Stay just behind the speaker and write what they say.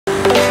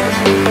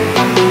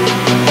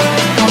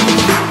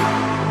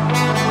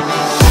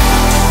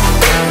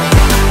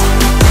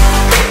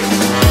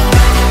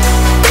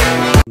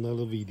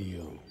Another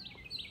video.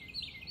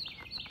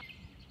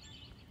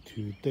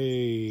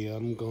 Today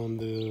I'm going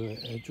to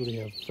actually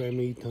have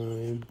family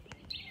time.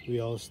 We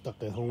all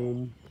stuck at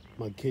home.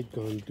 My kid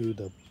gonna do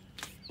the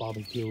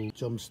barbecue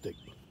drumstick.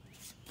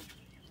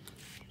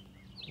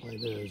 Right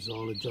there's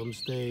all the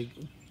drumstick.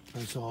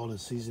 That's all the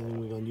seasoning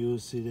we're gonna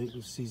use.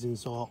 Seasoned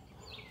salt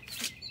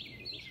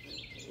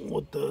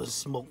with the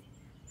smoke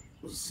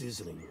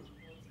seasoning.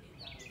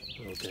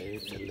 Okay,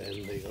 and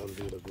then they're gonna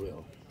do the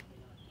grill.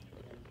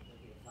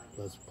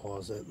 Let's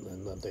pause it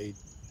and then they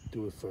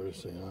do it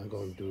first, and I'm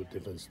gonna do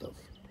different stuff.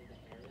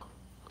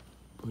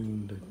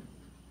 Putting the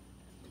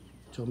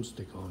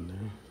drumstick on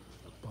there,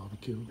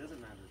 barbecue.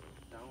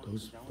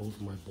 Those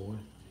both my boy.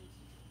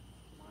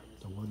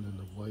 The one in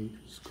the white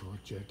is called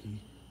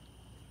Jackie.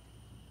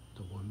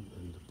 The one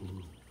in the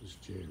blue is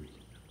Jerry.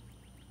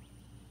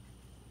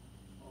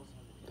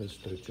 That's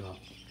their job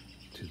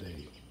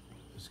today.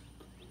 Is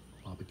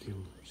barbecue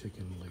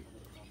chicken leg.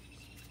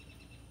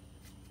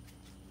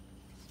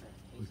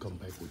 We come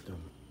back with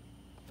them.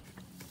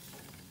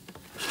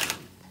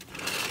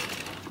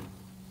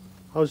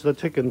 How's the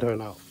chicken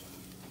turn out?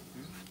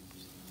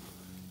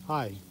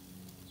 Hi,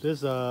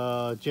 this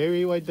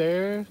Jerry right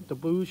there, the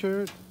blue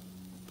shirt.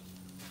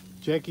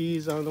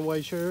 Jackie's on the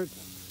white shirt.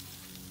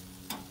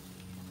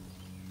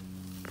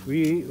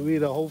 We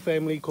the whole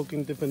family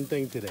cooking different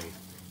thing today.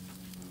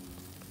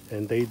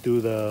 And they do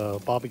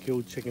the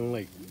barbecue chicken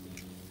leg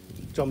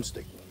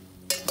drumstick.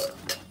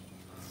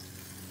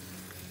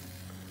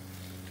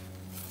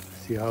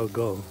 See how it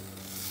goes.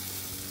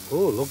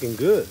 Oh, looking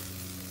good.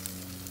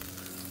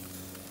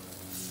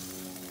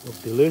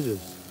 Looks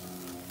delicious.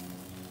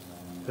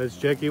 That's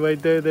Jackie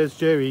right there. That's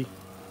Jerry.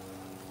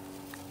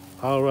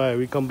 All right,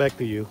 we come back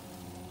to you.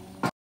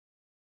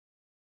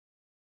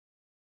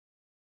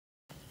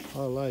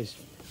 All right,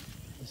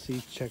 let's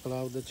see. Check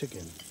out the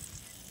chicken.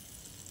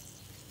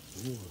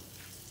 Ooh,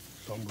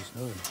 it's almost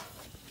done.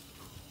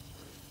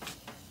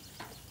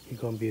 He's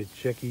gonna be a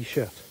Jackie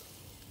chef.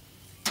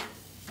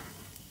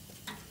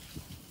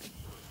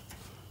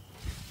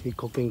 He's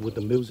cooking with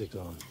the music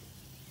on.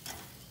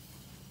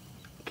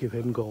 Keep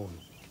him going.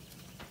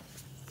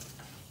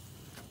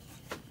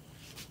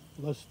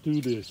 Let's do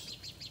this.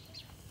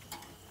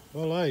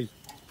 All right,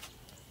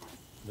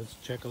 let's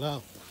check it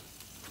out.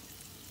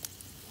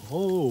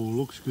 Oh,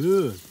 looks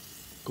good.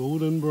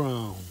 Golden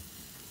brown,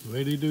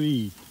 ready to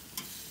eat.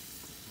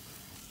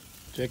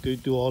 Jackie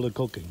do all the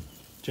cooking.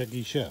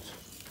 Jackie chef.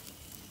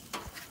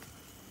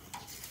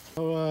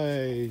 All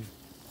right.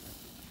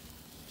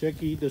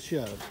 Jackie the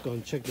chef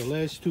gonna check the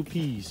last two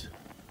peas.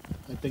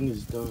 I think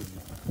it's done.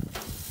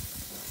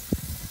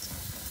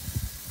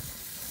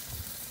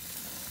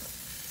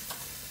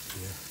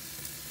 Yeah.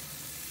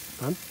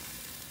 Done?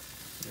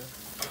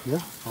 Yeah.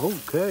 Yeah.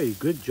 Okay.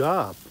 Good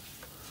job.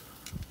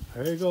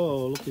 There you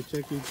go. Look at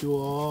Jackie do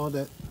all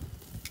that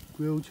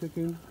grilled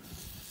chicken.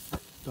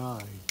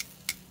 Die.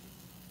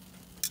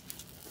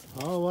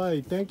 All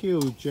right. Thank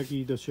you,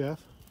 Jackie the chef.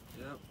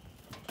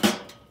 Yep.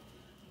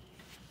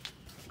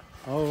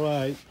 All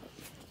right.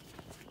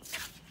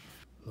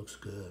 Looks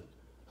good.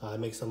 I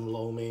make some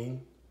lo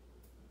mein,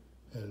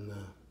 and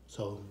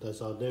so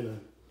that's our dinner.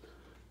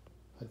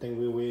 I think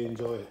we will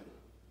enjoy it.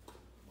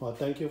 Well,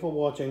 thank you for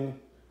watching.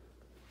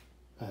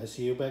 I'll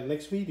see you back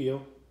next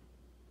video.